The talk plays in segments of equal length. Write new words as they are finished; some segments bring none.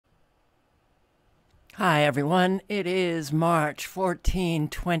Hi, everyone. It is March 14,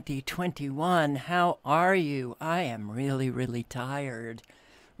 2021. How are you? I am really, really tired.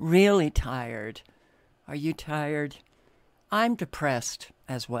 Really tired. Are you tired? I'm depressed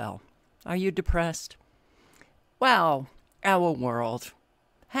as well. Are you depressed? Well, our world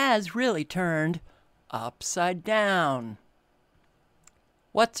has really turned upside down.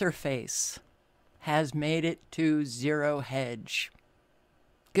 What's her face has made it to zero hedge.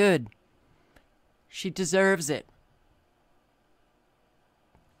 Good. She deserves it.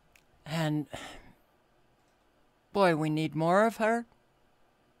 And boy, we need more of her.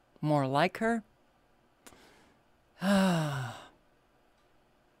 More like her. To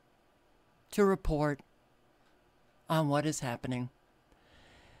report on what is happening.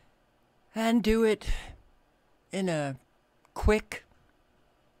 And do it in a quick,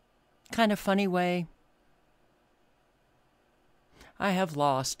 kind of funny way. I have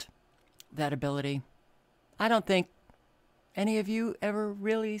lost that ability. I don't think any of you ever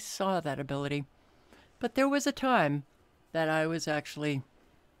really saw that ability. But there was a time that I was actually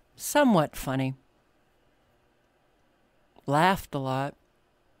somewhat funny. Laughed a lot.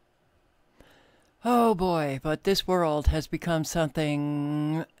 Oh boy, but this world has become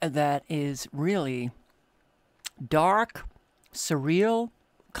something that is really dark, surreal,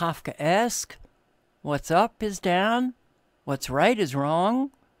 Kafka-esque. What's up is down. What's right is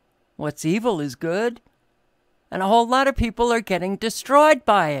wrong. What's evil is good. And a whole lot of people are getting destroyed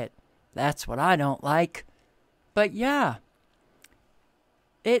by it. That's what I don't like. But yeah,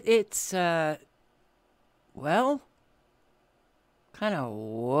 it's well, kind of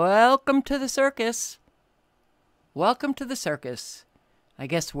welcome to the circus. Welcome to the circus. I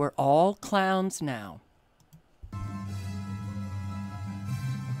guess we're all clowns now.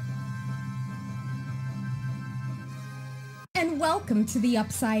 And welcome to the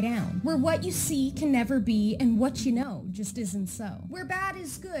Upside Down, where what you see can never be and what you know just isn't so. Where bad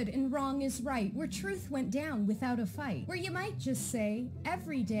is good and wrong is right, where truth went down without a fight, where you might just say,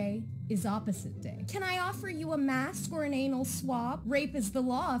 every day is opposite day. Can I offer you a mask or an anal swab? Rape is the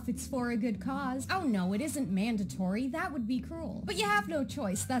law if it's for a good cause. Oh no, it isn't mandatory, that would be cruel. But you have no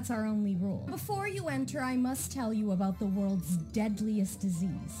choice, that's our only rule. Before you enter, I must tell you about the world's deadliest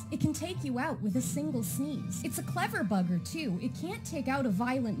disease. It can take you out with a single sneeze. It's a clever bugger too. It can't take out a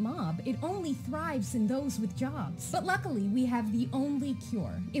violent mob. It only thrives in those with jobs. But luckily, we have the only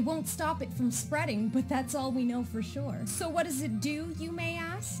cure. It won't stop it from spreading, but that's all we know for sure. So what does it do, you may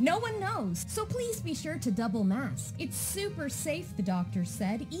ask? No one knows. So please be sure to double mask. It's super safe, the doctor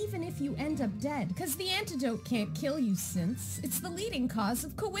said, even if you end up dead. Cause the antidote can't kill you since it's the leading cause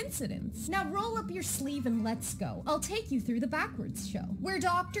of coincidence. Now roll up your sleeve and let's go. I'll take you through the backwards show, where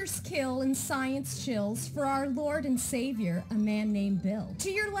doctors kill and science chills for our Lord and Savior, a man named Bill.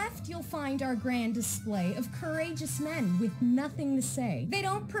 To your left, you'll find our grand display of courageous men with nothing to say. They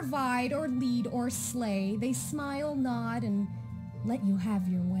don't provide or lead or slay. They smile, nod, and let you have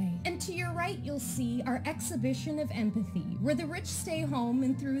your way. And to your right, you'll see our exhibition of empathy, where the rich stay home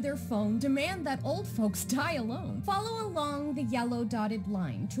and through their phone demand that old folks die alone. Follow along the yellow dotted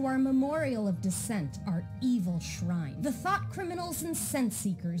line to our memorial of dissent, our evil shrine. The thought criminals and sense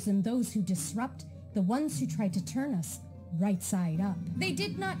seekers and those who disrupt, the ones who try to turn us right side up. They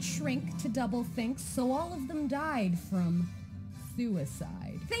did not shrink to double think, so all of them died from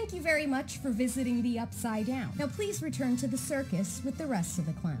suicide. Thank you very much for visiting the Upside Down. Now please return to the circus with the rest of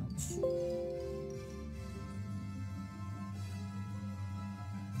the clowns.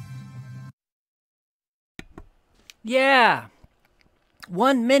 Yeah.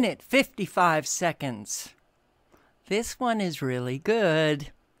 1 minute, 55 seconds. This one is really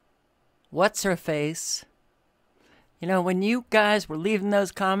good. What's her face? You know, when you guys were leaving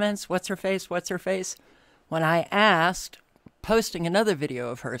those comments, what's her face, what's her face? When I asked, posting another video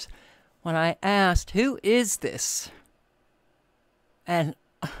of hers, when I asked, who is this? And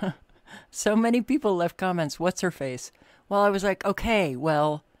so many people left comments, what's her face? Well, I was like, okay,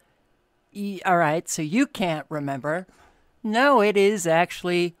 well, all right, so you can't remember. No, it is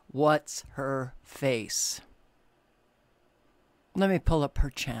actually what's her face. Let me pull up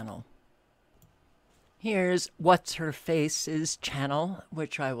her channel. Here's What's Her Face's channel,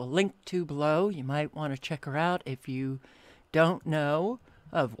 which I will link to below. You might want to check her out if you don't know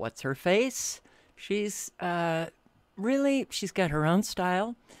of What's Her Face. She's she's got her own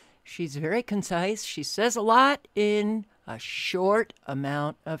style. She's very concise. She says a lot in a short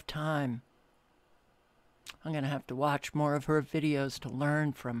amount of time. I'm going to have to watch more of her videos to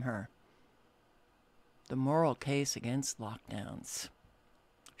learn from her. The moral case against lockdowns.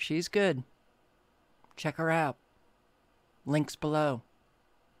 She's good. Check her out. Links below.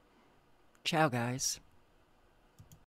 Ciao, guys.